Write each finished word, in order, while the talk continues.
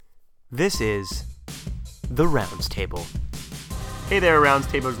This is The Rounds Table. Hey there, Rounds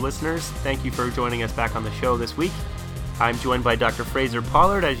Tables listeners. Thank you for joining us back on the show this week. I'm joined by Dr. Fraser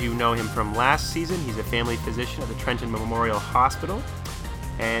Pollard, as you know him from last season. He's a family physician at the Trenton Memorial Hospital.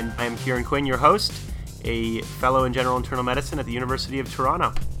 And I'm Kieran Quinn, your host, a fellow in general internal medicine at the University of Toronto.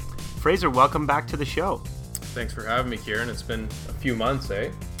 Fraser, welcome back to the show. Thanks for having me, Kieran. It's been a few months, eh?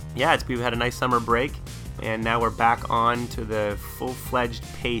 Yeah, we've had a nice summer break. And now we're back on to the full-fledged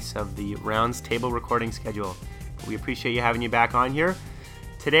pace of the Rounds Table recording schedule. We appreciate having you back on here.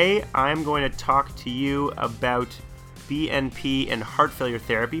 Today, I'm going to talk to you about BNP and heart failure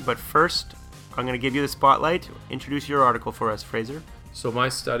therapy. But first, I'm going to give you the spotlight. Introduce your article for us, Fraser. So my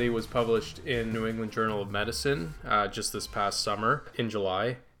study was published in New England Journal of Medicine just this past summer in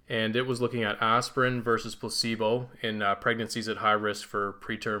July. And it was looking at aspirin versus placebo in pregnancies at high risk for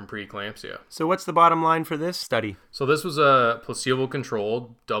preterm preeclampsia. So what's the bottom line for this study? So this was a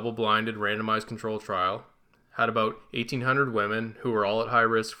placebo-controlled, double-blinded, randomized controlled trial. Had about 1,800 women who were all at high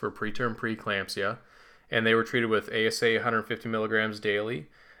risk for preterm preeclampsia. And they were treated with ASA 150 milligrams daily.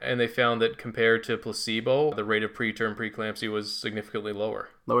 And they found that compared to placebo, the rate of preterm preeclampsia was significantly lower.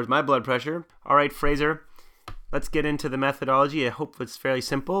 Lowers my blood pressure. All right, Fraser. Let's get into the methodology. I hope it's fairly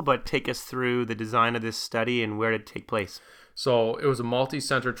simple, but take us through the design of this study and where did it take place. So it was a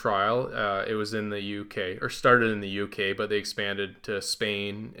multi-center trial. It was in the UK, or started in the UK, but they expanded to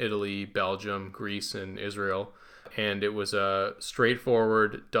Spain, Italy, Belgium, Greece, and Israel. And it was a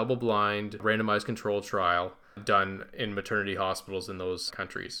straightforward, double-blind, randomized controlled trial done in maternity hospitals in those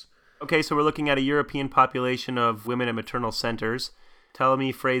countries. Okay, so we're looking at a European population of women at maternal centers. Tell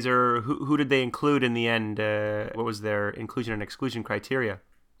me, Fraser, who did they include in the end? What was their inclusion and exclusion criteria?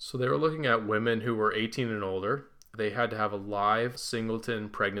 So they were looking at women who were 18 and older. They had to have a live singleton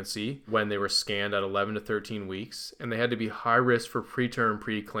pregnancy when they were scanned at 11 to 13 weeks, and they had to be high risk for preterm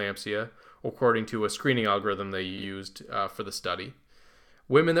preeclampsia, according to a screening algorithm they used for the study.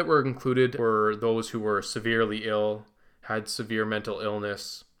 Women that were included were those who were severely ill, had severe mental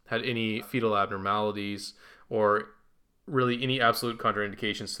illness, had any fetal abnormalities, or really any absolute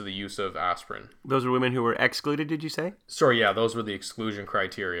contraindications to the use of aspirin. Those were women who were excluded, did you say? Sorry, yeah, those were the exclusion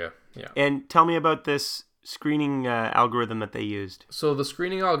criteria. Yeah. And tell me about this screening algorithm that they used. So the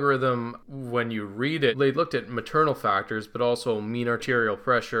screening algorithm, when you read it, they looked at maternal factors, but also mean arterial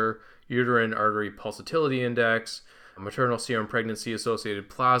pressure, uterine artery pulsatility index, maternal serum pregnancy associated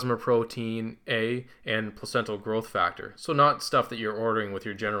plasma protein A, and placental growth factor. So not stuff that you're ordering with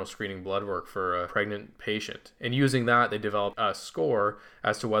your general screening blood work for a pregnant patient. And using that, they developed a score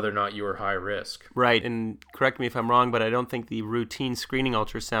as to whether or not you were high risk. Right, and correct me if I'm wrong, but I don't think the routine screening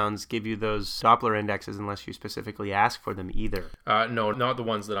ultrasounds give you those Doppler indexes unless you specifically ask for them either. No, not the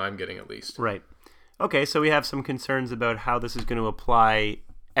ones that I'm getting at least. Right. Okay, so we have some concerns about how this is going to apply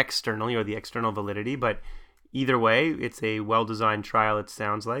externally, or the external validity, but either way, it's a well-designed trial, it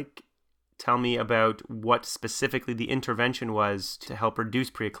sounds like. Tell me about what specifically the intervention was to help reduce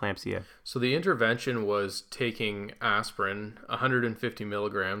preeclampsia. So the intervention was taking aspirin, 150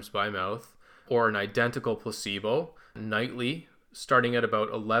 milligrams by mouth, or an identical placebo, nightly, starting at about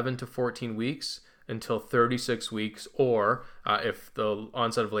 11 to 14 weeks until 36 weeks, or if the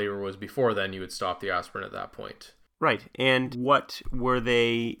onset of labor was before then, you would stop the aspirin at that point. Right. And what were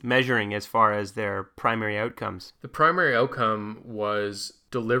they measuring as far as their primary outcomes? The primary outcome was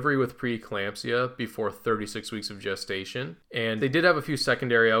delivery with preeclampsia before 36 weeks of gestation. And they did have a few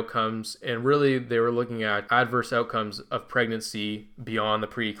secondary outcomes, and really they were looking at adverse outcomes of pregnancy beyond the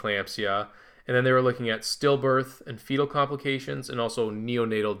preeclampsia. And then they were looking at stillbirth and fetal complications, and also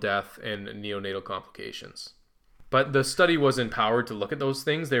neonatal death and neonatal complications. But the study wasn't powered to look at those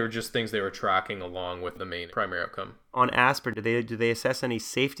things. They were just things they were tracking along with the main primary outcome. On aspirin, do they assess any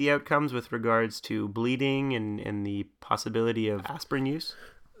safety outcomes with regards to bleeding and the possibility of aspirin use?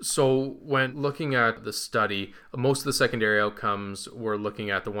 So when looking at the study, most of the secondary outcomes were looking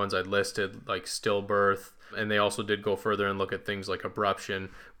at the ones I'd listed, like stillbirth, and they also did go further and look at things like abruption.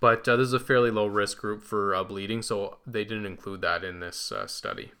 But this is a fairly low risk group for bleeding, so they didn't include that in this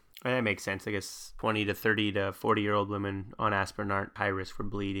study. That makes sense. I guess 20 to 30 to 40-year-old women on aspirin aren't high risk for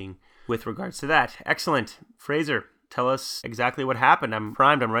bleeding with regards to that. Excellent. Fraser, tell us exactly what happened. I'm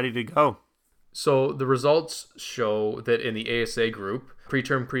primed. I'm ready to go. So the results show that in the ASA group,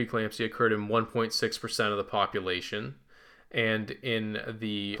 preterm preeclampsia occurred in 1.6% of the population. And in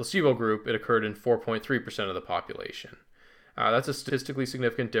the placebo group, it occurred in 4.3% of the population. That's a statistically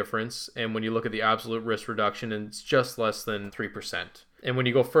significant difference. And when you look at the absolute risk reduction, it's just less than 3%. And when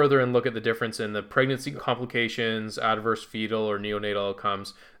you go further and look at the difference in the pregnancy complications, adverse fetal or neonatal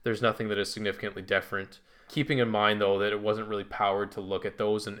outcomes, there's nothing that is significantly different. keeping in mind, though, that it wasn't really powered to look at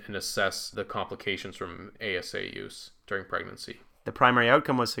those and assess the complications from ASA use during pregnancy. The primary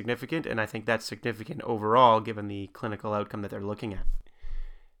outcome was significant, and I think that's significant overall given the clinical outcome that they're looking at.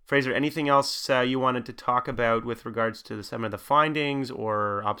 Fraser, anything else you wanted to talk about with regards to some of the findings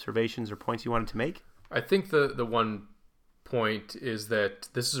or observations or points you wanted to make? I think the one point is that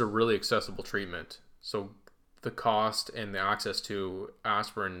this is a really accessible treatment. So the cost and the access to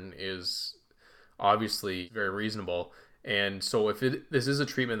aspirin is obviously very reasonable. And so if this is a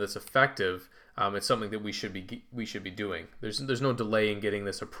treatment that's effective, it's something that we should be doing. There's no delay in getting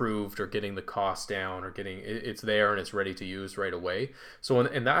this approved or getting the cost down or getting it's there and it's ready to use right away. So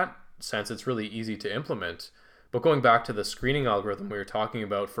in that sense, it's really easy to implement. But going back to the screening algorithm we were talking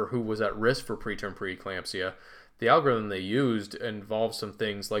about for who was at risk for preterm preeclampsia, the algorithm they used involves some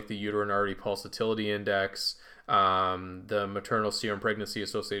things like the uterine artery pulsatility index, the maternal serum pregnancy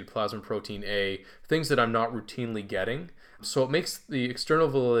associated plasma protein A, things that I'm not routinely getting. So it makes the external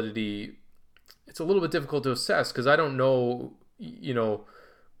validity, it's a little bit difficult to assess because I don't know,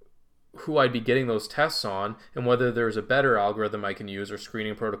 who I'd be getting those tests on and whether there's a better algorithm I can use or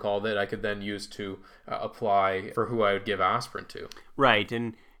screening protocol that I could then use to apply for who I would give aspirin to. Right,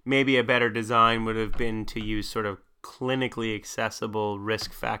 and maybe a better design would have been to use sort of clinically accessible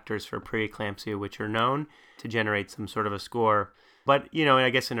risk factors for preeclampsia, which are known, to generate some sort of a score. But, I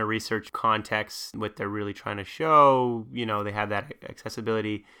guess in a research context, what they're really trying to show, they have that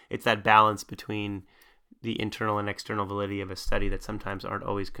accessibility. It's that balance between the internal and external validity of a study that sometimes aren't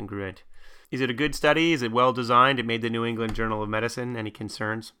always congruent. Is it a good study? Is it well designed? It made the New England Journal of Medicine. Any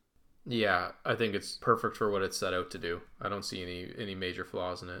concerns? Yeah, I think it's perfect for what it set out to do. I don't see any major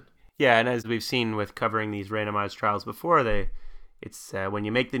flaws in it. Yeah, and as we've seen with covering these randomized trials before, it's when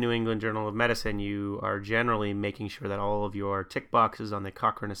you make the New England Journal of Medicine, you are generally making sure that all of your tick boxes on the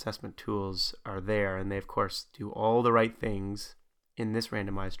Cochrane assessment tools are there, and they, of course, do all the right things in this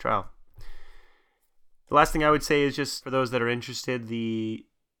randomized trial. The last thing I would say is just for those that are interested,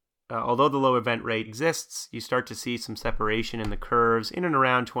 although the low event rate exists, you start to see some separation in the curves in and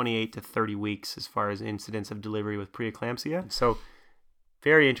around 28 to 30 weeks as far as incidence of delivery with preeclampsia. So,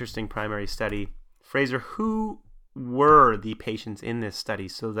 very interesting primary study. Fraser, who were the patients in this study,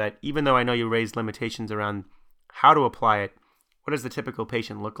 so that even though I know you raised limitations around how to apply it, what does the typical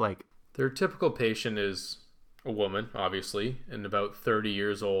patient look like? Their typical patient is a woman, obviously, and about 30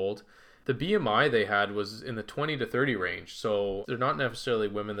 years old. The BMI they had was in the 20 to 30 range, so they're not necessarily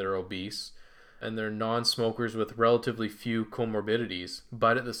women that are obese, and they're non-smokers with relatively few comorbidities,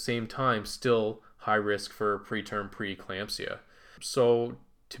 but at the same time still high risk for preterm preeclampsia. So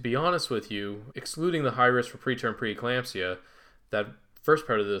to be honest with you, excluding the high risk for preterm preeclampsia, that first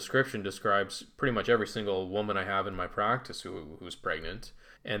part of the description describes pretty much every single woman I have in my practice who's pregnant.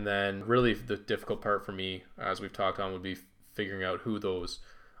 And then really the difficult part for me, as we've talked on, would be figuring out who those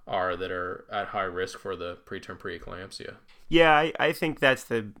are that are at high risk for the preterm preeclampsia. Yeah, I think that's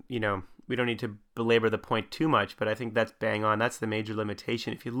we don't need to belabor the point too much, but I think that's bang on. That's the major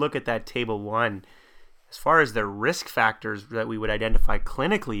limitation. If you look at that table 1, as far as the risk factors that we would identify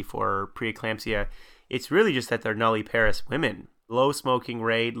clinically for preeclampsia, it's really just that they're nulliparous women. Low smoking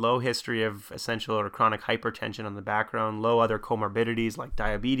rate, low history of essential or chronic hypertension on the background, low other comorbidities like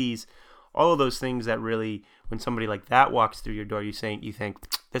diabetes, all of those things that really, when somebody like that walks through your door, you think,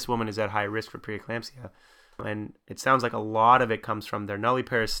 this woman is at high risk for preeclampsia. And it sounds like a lot of it comes from their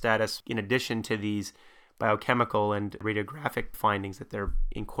nulliparous status in addition to these biochemical and radiographic findings that they're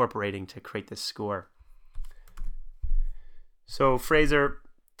incorporating to create this score. So, Fraser,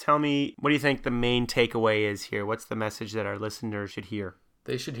 tell me, what do you think the main takeaway is here? What's the message that our listeners should hear?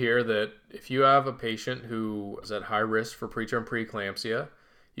 They should hear that if you have a patient who is at high risk for preterm preeclampsia,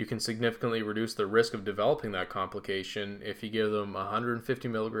 you can significantly reduce the risk of developing that complication if you give them 150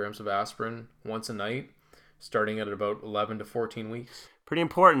 milligrams of aspirin once a night, starting at about 11 to 14 weeks. Pretty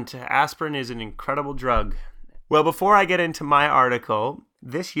important. Aspirin is an incredible drug. Well, before I get into my article,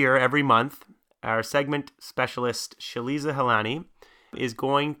 this year, every month, our segment specialist, Shaliza Halani, is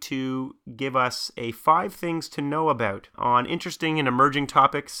going to give us a 5 things to know about on interesting and emerging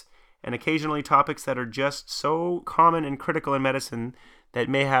topics, and occasionally topics that are just so common and critical in medicine that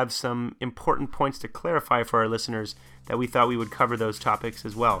may have some important points to clarify for our listeners that we thought we would cover those topics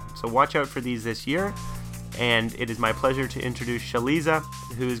as well. So watch out for these this year. And it is my pleasure to introduce Shaliza,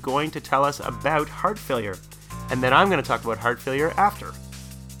 who is going to tell us about heart failure. And then I'm going to talk about heart failure after.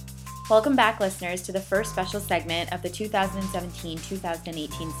 Welcome back, listeners, to the first special segment of the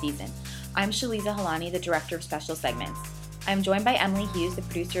 2017-2018 season. I'm Shaliza Halani, the Director of Special Segments. I'm joined by Emily Hughes, the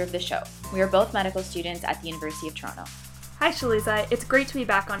producer of the show. We are both medical students at the University of Toronto. Hi, Shaliza. It's great to be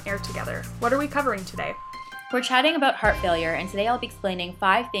back on air together. What are we covering today? We're chatting about heart failure, and today I'll be explaining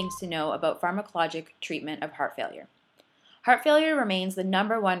 5 things to know about pharmacologic treatment of heart failure. Heart failure remains the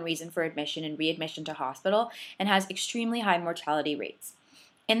number one reason for admission and readmission to hospital and has extremely high mortality rates.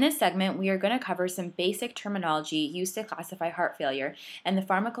 In this segment, we are going to cover some basic terminology used to classify heart failure and the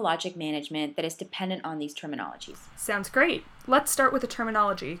pharmacologic management that is dependent on these terminologies. Sounds great. Let's start with the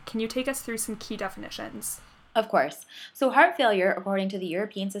terminology. Can you take us through some key definitions? Of course. So heart failure, according to the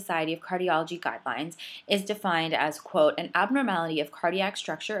European Society of Cardiology guidelines, is defined as, quote, an abnormality of cardiac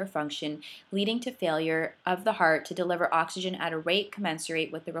structure or function leading to failure of the heart to deliver oxygen at a rate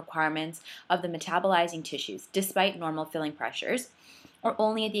commensurate with the requirements of the metabolizing tissues, despite normal filling pressures, or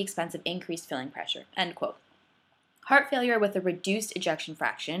only at the expense of increased filling pressure, end quote. Heart failure with a reduced ejection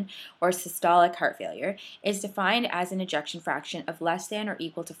fraction, or systolic heart failure, is defined as an ejection fraction of less than or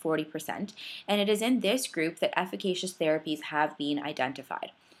equal to 40%, and it is in this group that efficacious therapies have been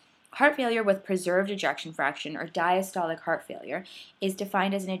identified. Heart failure with preserved ejection fraction, or diastolic heart failure, is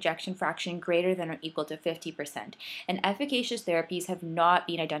defined as an ejection fraction greater than or equal to 50%, and efficacious therapies have not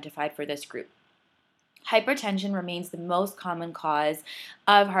been identified for this group. Hypertension remains the most common cause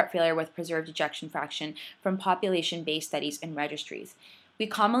of heart failure with preserved ejection fraction from population-based studies and registries. We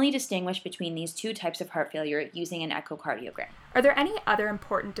commonly distinguish between these two types of heart failure using an echocardiogram. Are there any other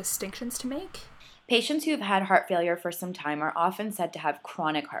important distinctions to make? Patients who have had heart failure for some time are often said to have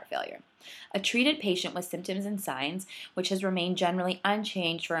chronic heart failure. A treated patient with symptoms and signs, which has remained generally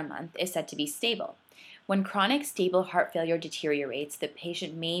unchanged for a month, is said to be stable. When chronic stable heart failure deteriorates, the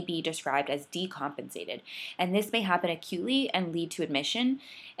patient may be described as decompensated, and this may happen acutely and lead to admission,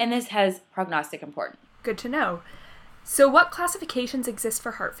 and this has prognostic importance. Good to know. So what classifications exist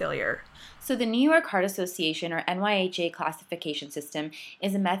for heart failure? So the New York Heart Association, or NYHA classification system,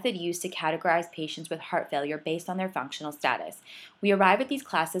 is a method used to categorize patients with heart failure based on their functional status. We arrive at these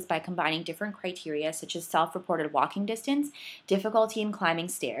classes by combining different criteria such as self-reported walking distance, difficulty in climbing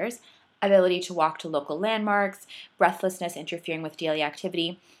stairs, ability to walk to local landmarks, breathlessness interfering with daily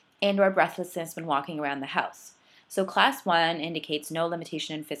activity, and/or breathlessness when walking around the house. So Class 1 indicates no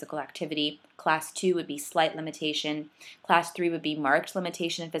limitation in physical activity. Class 2 would be slight limitation. Class 3 would be marked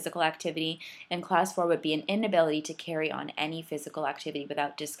limitation in physical activity. And Class 4 would be an inability to carry on any physical activity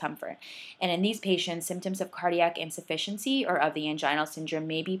without discomfort. And in these patients, symptoms of cardiac insufficiency or of the anginal syndrome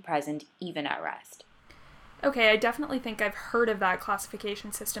may be present even at rest. Okay, I definitely think I've heard of that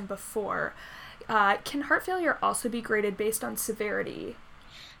classification system before. Can heart failure also be graded based on severity?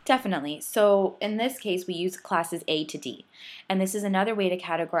 Definitely. So in this case, we use classes A to D. And this is another way to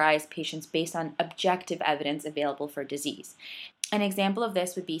categorize patients based on objective evidence available for disease. An example of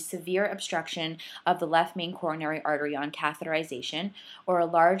this would be severe obstruction of the left main coronary artery on catheterization, or a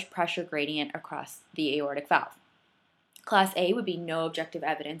large pressure gradient across the aortic valve. Class A would be no objective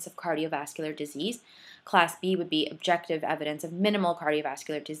evidence of cardiovascular disease. Class B would be objective evidence of minimal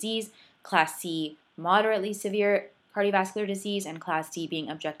cardiovascular disease. Class C, moderately severe cardiovascular disease, and Class D being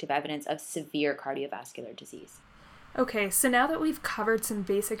objective evidence of severe cardiovascular disease. Okay, so now that we've covered some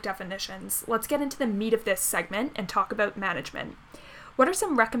basic definitions, let's get into the meat of this segment and talk about management. What are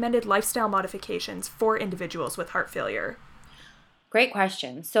some recommended lifestyle modifications for individuals with heart failure? Great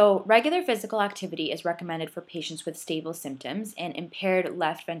question. So regular physical activity is recommended for patients with stable symptoms and impaired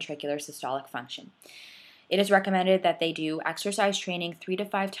left ventricular systolic function. It is recommended that they do exercise training 3 to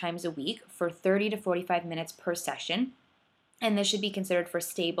 5 times a week for 30 to 45 minutes per session, and this should be considered for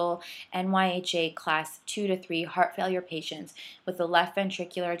stable NYHA class 2 to 3 heart failure patients with a left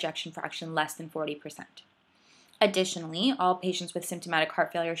ventricular ejection fraction less than 40%. Additionally, all patients with symptomatic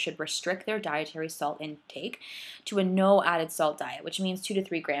heart failure should restrict their dietary salt intake to a no added salt diet, which means 2 to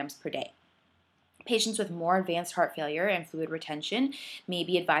 3 grams per day. Patients with more advanced heart failure and fluid retention may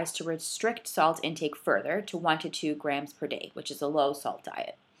be advised to restrict salt intake further to 1 to 2 grams per day, which is a low salt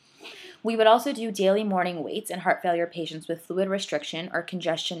diet. We would also do daily morning weights in heart failure patients with fluid restriction or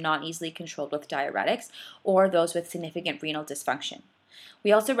congestion not easily controlled with diuretics, or those with significant renal dysfunction.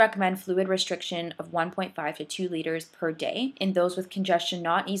 We also recommend fluid restriction of 1.5 to 2 liters per day in those with congestion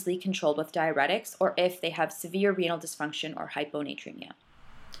not easily controlled with diuretics, or if they have severe renal dysfunction or hyponatremia.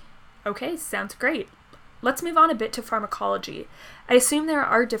 Okay, sounds great. Let's move on a bit to pharmacology. I assume there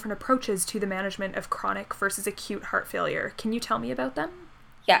are different approaches to the management of chronic versus acute heart failure. Can you tell me about them?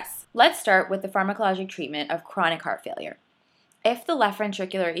 Yes. Let's start with the pharmacologic treatment of chronic heart failure. If the left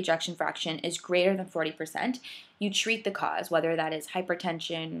ventricular ejection fraction is greater than 40%, you treat the cause, whether that is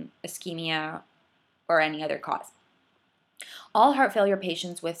hypertension, ischemia, or any other cause. All heart failure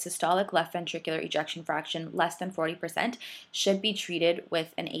patients with systolic left ventricular ejection fraction less than 40% should be treated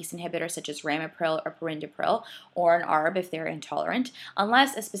with an ACE inhibitor such as ramipril or perindopril, or an ARB if they're intolerant,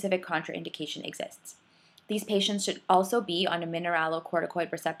 unless a specific contraindication exists. These patients should also be on a mineralocorticoid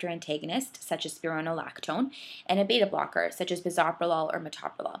receptor antagonist, such as spironolactone, and a beta blocker, such as bisoprolol or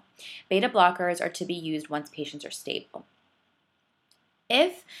metoprolol. Beta blockers are to be used once patients are stable.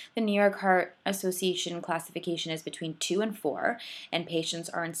 If the New York Heart Association classification is between 2 and 4, and patients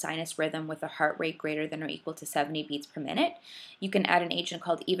are in sinus rhythm with a heart rate greater than or equal to 70 beats per minute, you can add an agent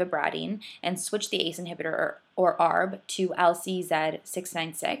called ivabradine and switch the ACE inhibitor or ARB to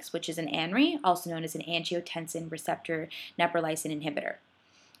LCZ696, which is an ANRI, also known as an angiotensin receptor neprilysin inhibitor.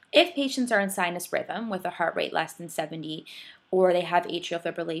 If patients are in sinus rhythm with a heart rate less than 70, or they have atrial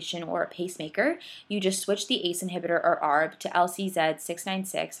fibrillation or a pacemaker, you just switch the ACE inhibitor or ARB to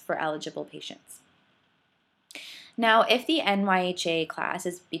LCZ696 for eligible patients. Now, if the NYHA class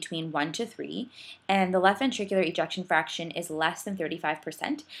is between 1 to 3 and the left ventricular ejection fraction is less than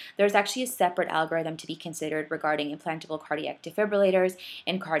 35%, there's actually a separate algorithm to be considered regarding implantable cardiac defibrillators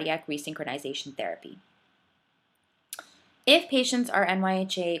and cardiac resynchronization therapy. If patients are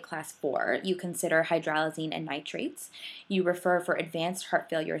NYHA class 4, you consider hydralazine and nitrates. You refer for advanced heart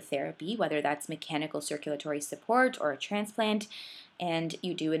failure therapy, whether that's mechanical circulatory support or a transplant, and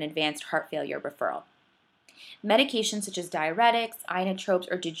you do an advanced heart failure referral. Medications such as diuretics, inotropes,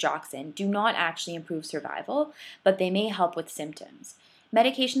 or digoxin do not actually improve survival, but they may help with symptoms.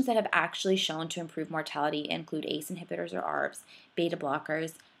 Medications that have actually shown to improve mortality include ACE inhibitors or ARBs, beta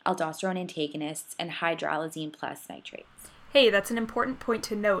blockers, aldosterone antagonists, and hydralazine plus nitrates. Hey, that's an important point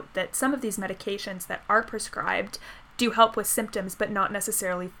to note that some of these medications that are prescribed do help with symptoms, but not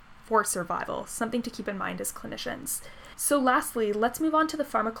necessarily for survival, something to keep in mind as clinicians. So lastly, let's move on to the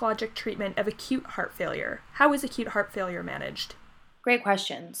pharmacologic treatment of acute heart failure. How is acute heart failure managed? Great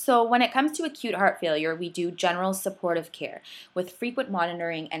question. So when it comes to acute heart failure, we do general supportive care with frequent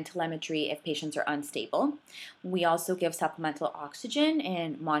monitoring and telemetry if patients are unstable. We also give supplemental oxygen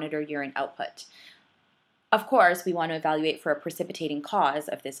and monitor urine output. Of course, we want to evaluate for a precipitating cause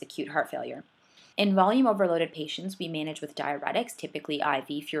of this acute heart failure. In volume overloaded patients, we manage with diuretics, typically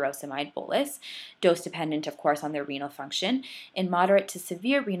IV furosemide bolus, dose dependent, of course, on their renal function. In moderate to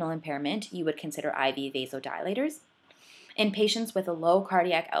severe renal impairment, you would consider IV vasodilators. In patients with a low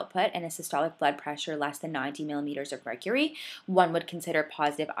cardiac output and a systolic blood pressure less than 90 millimeters of mercury, one would consider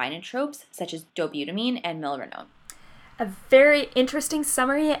positive inotropes such as dobutamine and milrinone. A very interesting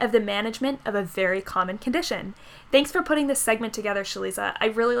summary of the management of a very common condition. Thanks for putting this segment together, Shaliza. I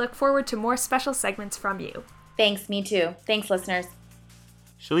really look forward to more special segments from you. Thanks, me too. Thanks, listeners.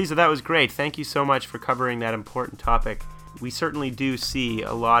 Shaliza, that was great. Thank you so much for covering that important topic. We certainly do see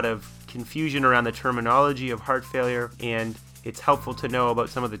a lot of confusion around the terminology of heart failure, and it's helpful to know about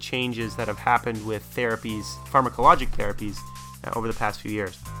some of the changes that have happened with therapies, pharmacologic therapies, over the past few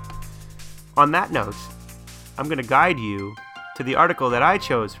years. On that note, I'm going to guide you to the article that I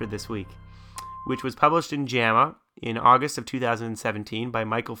chose for this week, which was published in JAMA in August of 2017 by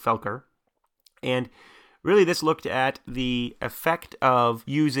Michael Felker. And really this looked at the effect of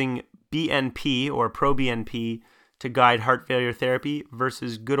using BNP or pro-BNP to guide heart failure therapy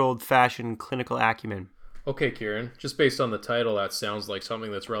versus good old-fashioned clinical acumen. Okay, Kieran, just based on the title, that sounds like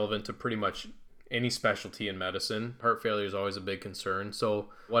something that's relevant to pretty much any specialty in medicine. Heart failure is always a big concern. So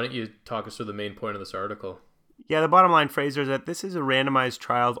why don't you talk us through the main point of this article? Yeah, the bottom line, Fraser, is that this is a randomized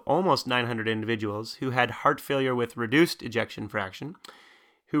trial of almost 900 individuals who had heart failure with reduced ejection fraction,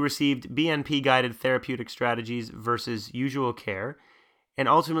 who received BNP-guided therapeutic strategies versus usual care, and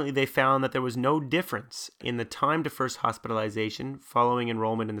ultimately they found that there was no difference in the time to first hospitalization following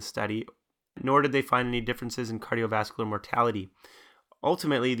enrollment in the study, nor did they find any differences in cardiovascular mortality.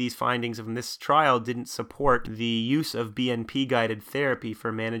 Ultimately, these findings from this trial didn't support the use of BNP-guided therapy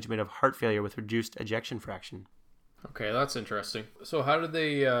for management of heart failure with reduced ejection fraction. Okay, that's interesting. So how did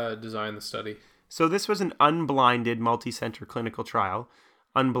they design the study? So this was an unblinded multi-center clinical trial.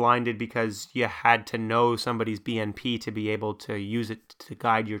 Unblinded because you had to know somebody's BNP to be able to use it to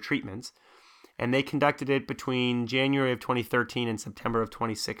guide your treatments. And they conducted it between January of 2013 and September of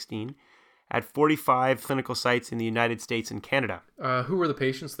 2016. At 45 clinical sites in the United States and Canada. Who were the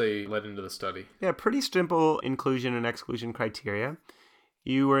patients they led into the study? Yeah, pretty simple inclusion and exclusion criteria.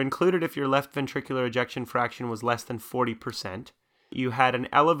 You were included if your left ventricular ejection fraction was less than 40%. You had an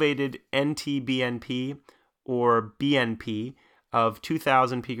elevated NT-BNP or BNP of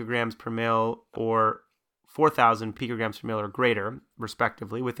 2,000 picograms per mil or 4,000 picograms per mil or greater,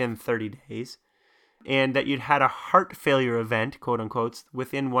 respectively, within 30 days. And that you'd had a heart failure event, quote unquote,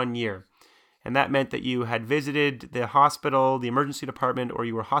 within 1 year. And that meant that you had visited the hospital, the emergency department, or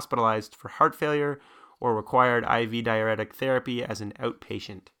you were hospitalized for heart failure or required IV diuretic therapy as an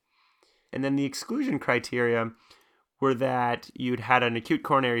outpatient. And then the exclusion criteria were that you'd had an acute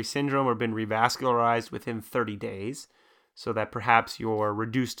coronary syndrome or been revascularized within 30 days, so that perhaps your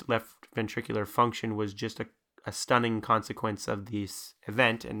reduced left ventricular function was just a stunning consequence of this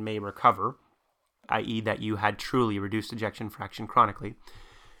event and may recover, i.e. that you had truly reduced ejection fraction chronically.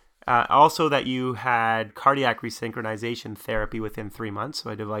 Also that you had cardiac resynchronization therapy within 3 months, so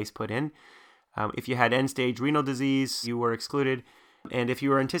a device put in. If you had end-stage renal disease, you were excluded. And if you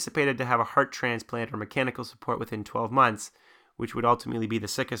were anticipated to have a heart transplant or mechanical support within 12 months, which would ultimately be the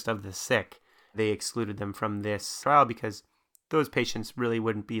sickest of the sick, they excluded them from this trial because those patients really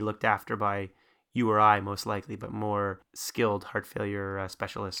wouldn't be looked after by you or I, most likely, but more skilled heart failure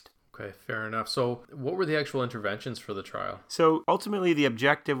specialist. Okay, fair enough. So what were the actual interventions for the trial? So ultimately, the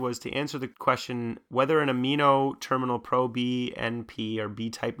objective was to answer the question whether an amino terminal pro-BNP or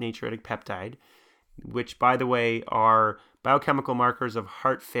B-type natriuretic peptide, which, by the way, are biochemical markers of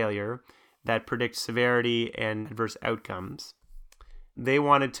heart failure that predict severity and adverse outcomes. They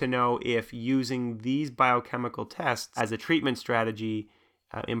wanted to know if using these biochemical tests as a treatment strategy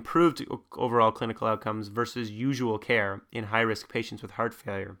improved overall clinical outcomes versus usual care in high-risk patients with heart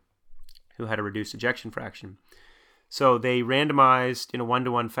failure who had a reduced ejection fraction. So they randomized in a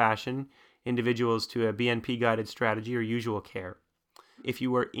 1-to-1 fashion individuals to a BNP-guided strategy or usual care. If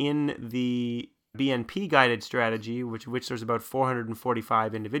you were in the BNP-guided strategy, which there's about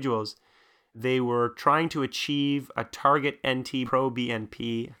 445 individuals, they were trying to achieve a target NT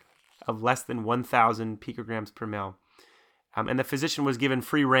pro-BNP of less than 1,000 picograms per mil. And the physician was given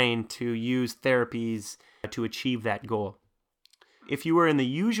free rein to use therapies to achieve that goal. If you were in the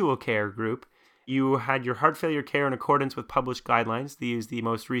usual care group, you had your heart failure care in accordance with published guidelines. They used the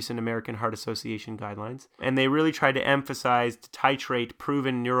most recent American Heart Association guidelines. And they really tried to emphasize to titrate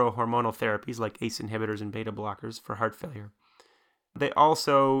proven neurohormonal therapies like ACE inhibitors and beta blockers for heart failure. They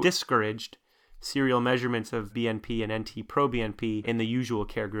also discouraged serial measurements of BNP and NT-proBNP in the usual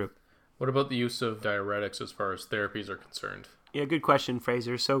care group. What about the use of diuretics as far as therapies are concerned? Yeah, good question,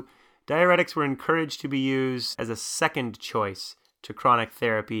 Fraser. So diuretics were encouraged to be used as a second choice to chronic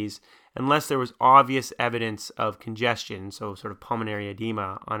therapies unless there was obvious evidence of congestion, so sort of pulmonary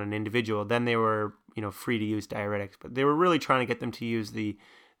edema on an individual. Then they were, free to use diuretics. But they were really trying to get them to use the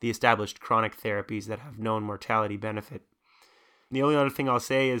established chronic therapies that have known mortality benefit. The only other thing I'll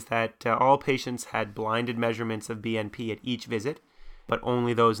say is that all patients had blinded measurements of BNP at each visit, but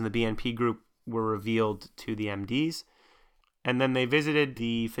only those in the BNP group were revealed to the MDs. And then they visited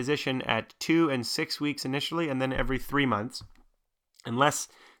the physician at 2 and 6 weeks initially, and then every 3 months, unless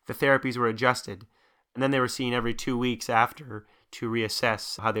the therapies were adjusted. And then they were seen every 2 weeks after to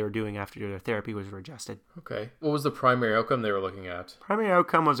reassess how they were doing after their therapy was adjusted. Okay. What was the primary outcome they were looking at? Primary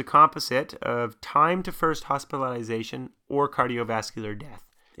outcome was a composite of time to first hospitalization or cardiovascular death.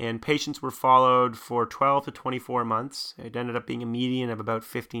 And patients were followed for 12 to 24 months. It ended up being a median of about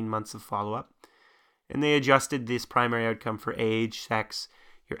 15 months of follow-up. And they adjusted this primary outcome for age, sex,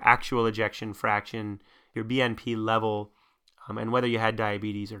 your actual ejection fraction, your BNP level, and whether you had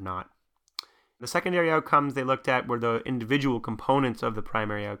diabetes or not. The secondary outcomes they looked at were the individual components of the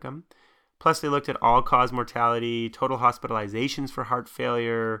primary outcome. Plus, they looked at all-cause mortality, total hospitalizations for heart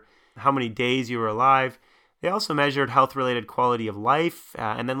failure, how many days you were alive. They also measured health-related quality of life,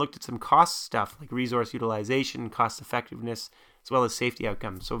 and then looked at some cost stuff like resource utilization, cost effectiveness, as well as safety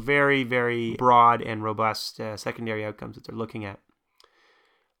outcomes. So very, very broad and robust secondary outcomes that they're looking at.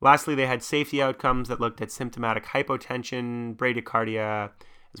 Lastly, they had safety outcomes that looked at symptomatic hypotension, bradycardia,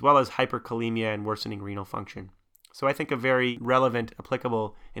 as well as hyperkalemia and worsening renal function. So I think a very relevant,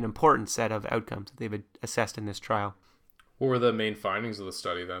 applicable, and important set of outcomes that they've assessed in this trial. What were the main findings of the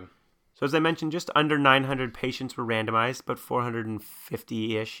study then? So as I mentioned, just under 900 patients were randomized, but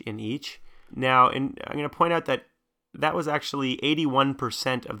 450-ish in each. Now, I'm going to point out that was actually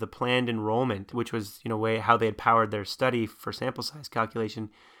 81% of the planned enrollment, which was, how they had powered their study for sample size calculation,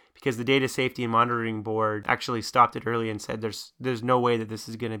 because the Data Safety and Monitoring Board actually stopped it early and said there's no way that this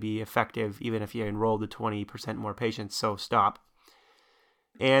is going to be effective even if you enrolled the 20% more patients, so stop.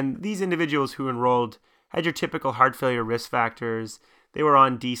 And these individuals who enrolled had your typical heart failure risk factors. They were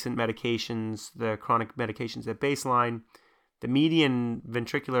on decent medications, the chronic medications at baseline. The median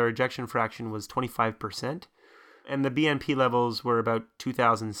ventricular ejection fraction was 25%. And the BNP levels were about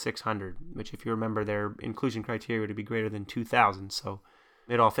 2,600, which if you remember their inclusion criteria would be greater than 2,000, so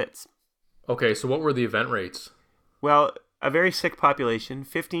it all fits. Okay, so what were the event rates? Well, a very sick population.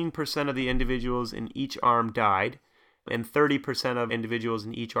 15% of the individuals in each arm died, and 30% of individuals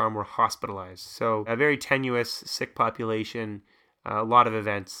in each arm were hospitalized. So a very tenuous sick population a lot of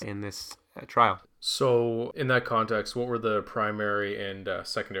events in this trial. So in that context, what were the primary and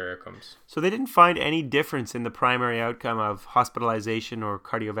secondary outcomes? So they didn't find any difference in the primary outcome of hospitalization or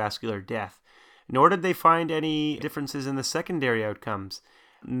cardiovascular death, nor did they find any differences in the secondary outcomes.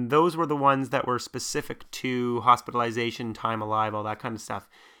 Those were the ones that were specific to hospitalization, time alive, all that kind of stuff.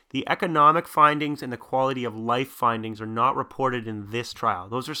 The economic findings and the quality of life findings are not reported in this trial.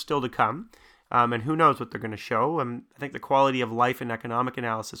 Those are still to come. And who knows what they're going to show. I think the quality of life and economic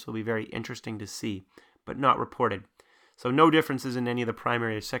analysis will be very interesting to see, but not reported. So no differences in any of the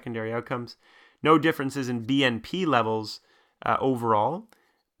primary or secondary outcomes. No differences in BNP levels overall.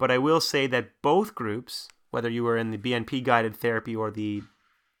 But I will say that both groups, whether you were in the BNP-guided therapy or the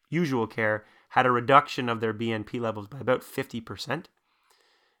usual care, had a reduction of their BNP levels by about 50%.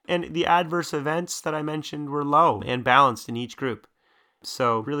 And the adverse events that I mentioned were low and balanced in each group.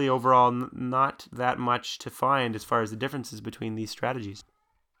 So really overall, not that much to find as far as the differences between these strategies.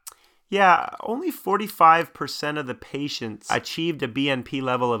 Yeah, only 45% of the patients achieved a BNP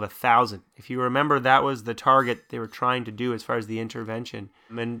level of 1,000. If you remember, that was the target they were trying to do as far as the intervention.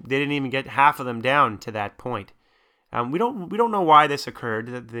 And they didn't even get half of them down to that point. We don't know why this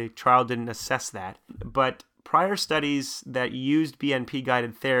occurred. The trial didn't assess that. But prior studies that used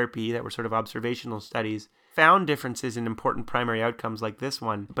BNP-guided therapy, that were sort of observational studies, found differences in important primary outcomes like this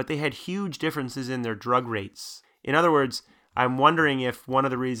one, but they had huge differences in their drug rates. In other words, I'm wondering if one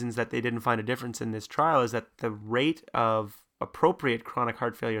of the reasons that they didn't find a difference in this trial is that the rate of appropriate chronic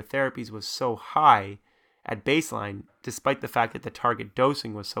heart failure therapies was so high at baseline, despite the fact that the target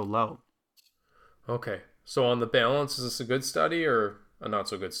dosing was so low. Okay, so on the balance, is this a good study or a not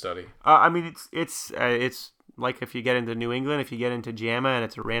so good study? It's like if you get into New England, if you get into JAMA and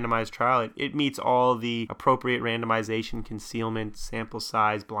it's a randomized trial, it meets all the appropriate randomization, concealment, sample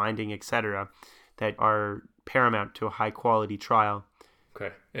size, blinding, etc. that are paramount to a high-quality trial.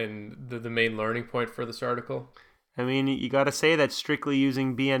 Okay, and the main learning point for this article? I mean, you got to say that strictly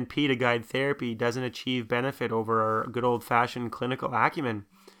using BNP to guide therapy doesn't achieve benefit over our good old-fashioned clinical acumen.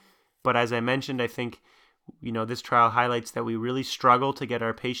 But as I mentioned, I think this trial highlights that we really struggle to get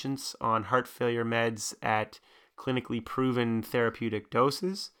our patients on heart failure meds at clinically proven therapeutic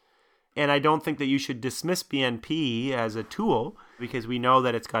doses. And I don't think that you should dismiss BNP as a tool because we know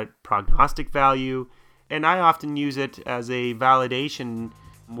that it's got prognostic value. And I often use it as a validation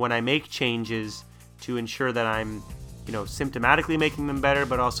when I make changes to ensure that I'm, symptomatically making them better,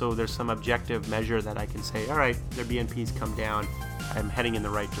 but also there's some objective measure that I can say, all right, their BNP's come down. I'm heading in the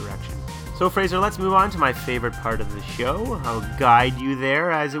right direction. So Fraser, let's move on to my favorite part of the show. I'll guide you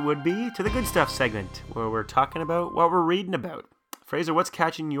there, as it would be, to the good stuff segment, where we're talking about what we're reading about. Fraser, what's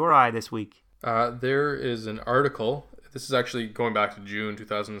catching your eye this week? There is an article. This is actually going back to June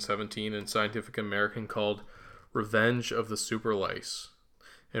 2017 in Scientific American called Revenge of the Super Lice.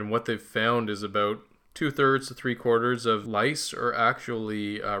 And what they've found is about 2/3 to 3/4 of lice are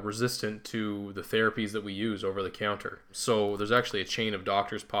actually resistant to the therapies that we use over the counter. So there's actually a chain of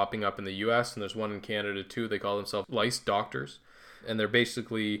doctors popping up in the US, and there's one in Canada too. They call themselves lice doctors. And they're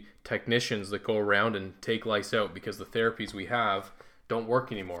basically technicians that go around and take lice out because the therapies we have don't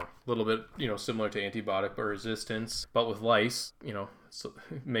work anymore. A little bit, similar to antibiotic resistance, but with lice, so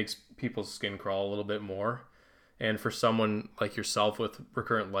it makes people's skin crawl a little bit more. And for someone like yourself with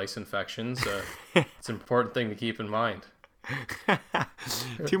recurrent lice infections, it's an important thing to keep in mind.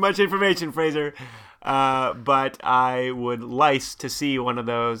 Too much information, Fraser. But I would lice to see one of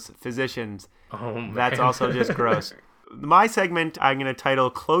those physicians. Oh, man. That's also just gross. My segment I'm going to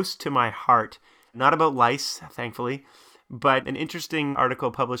title Close to My Heart. Not about lice, thankfully, but an interesting article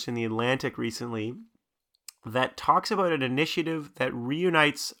published in The Atlantic recently that talks about an initiative that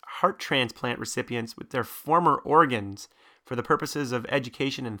reunites heart transplant recipients with their former organs for the purposes of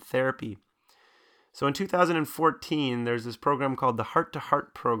education and therapy. So in 2014, there's this program called the Heart to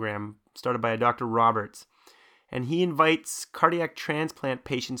Heart program, started by a Dr. Roberts. And he invites cardiac transplant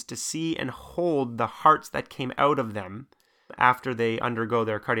patients to see and hold the hearts that came out of them after they undergo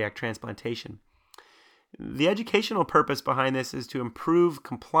their cardiac transplantation. The educational purpose behind this is to improve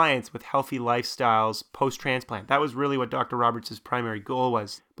compliance with healthy lifestyles post-transplant. That was really what Dr. Roberts' primary goal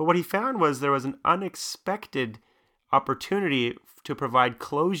was. But what he found was there was an unexpected opportunity to provide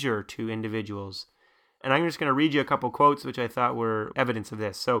closure to individuals. And I'm just going to read you a couple quotes which I thought were evidence of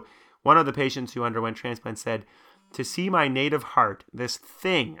this. So one of the patients who underwent transplant said, "To see my native heart, this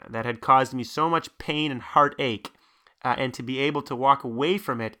thing that had caused me so much pain and heartache, and to be able to walk away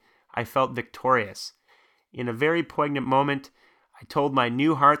from it, I felt victorious. In a very poignant moment, I told my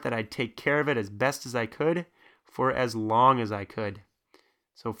new heart that I'd take care of it as best as I could for as long as I could."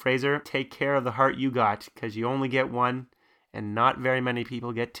 So Fraser, take care of the heart you got because you only get one and not very many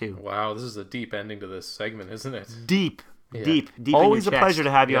people get to. Wow, this is a deep ending to this segment, isn't it? Deep. in Always a your pleasure chest.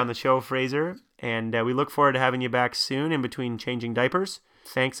 to have you on the show, Fraser, and we look forward to having you back soon in between changing diapers.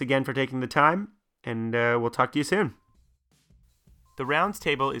 Thanks again for taking the time, and we'll talk to you soon. The Rounds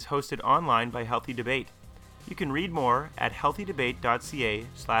Table is hosted online by Healthy Debate. You can read more at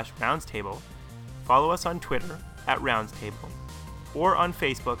healthydebate.ca/roundstable, follow us on Twitter @roundstable, or on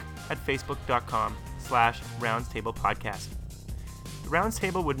Facebook at facebook.com/roundstablepodcast. The Rounds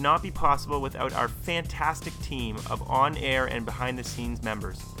Table would not be possible without our fantastic team of on-air and behind-the-scenes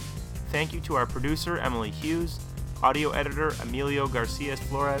members. Thank you to our producer, Emily Hughes, audio editor, Emilio Garcia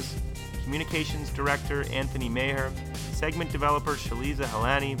Flores, communications director, Anthony Maher, segment developer, Shaliza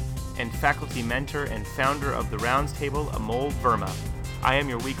Halani, and faculty mentor and founder of The Rounds Table, Amol Verma. I am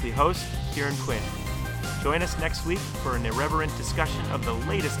your weekly host, Kieran Quinn. Join us next week for an irreverent discussion of the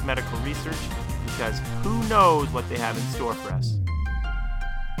latest medical research, because who knows what they have in store for us.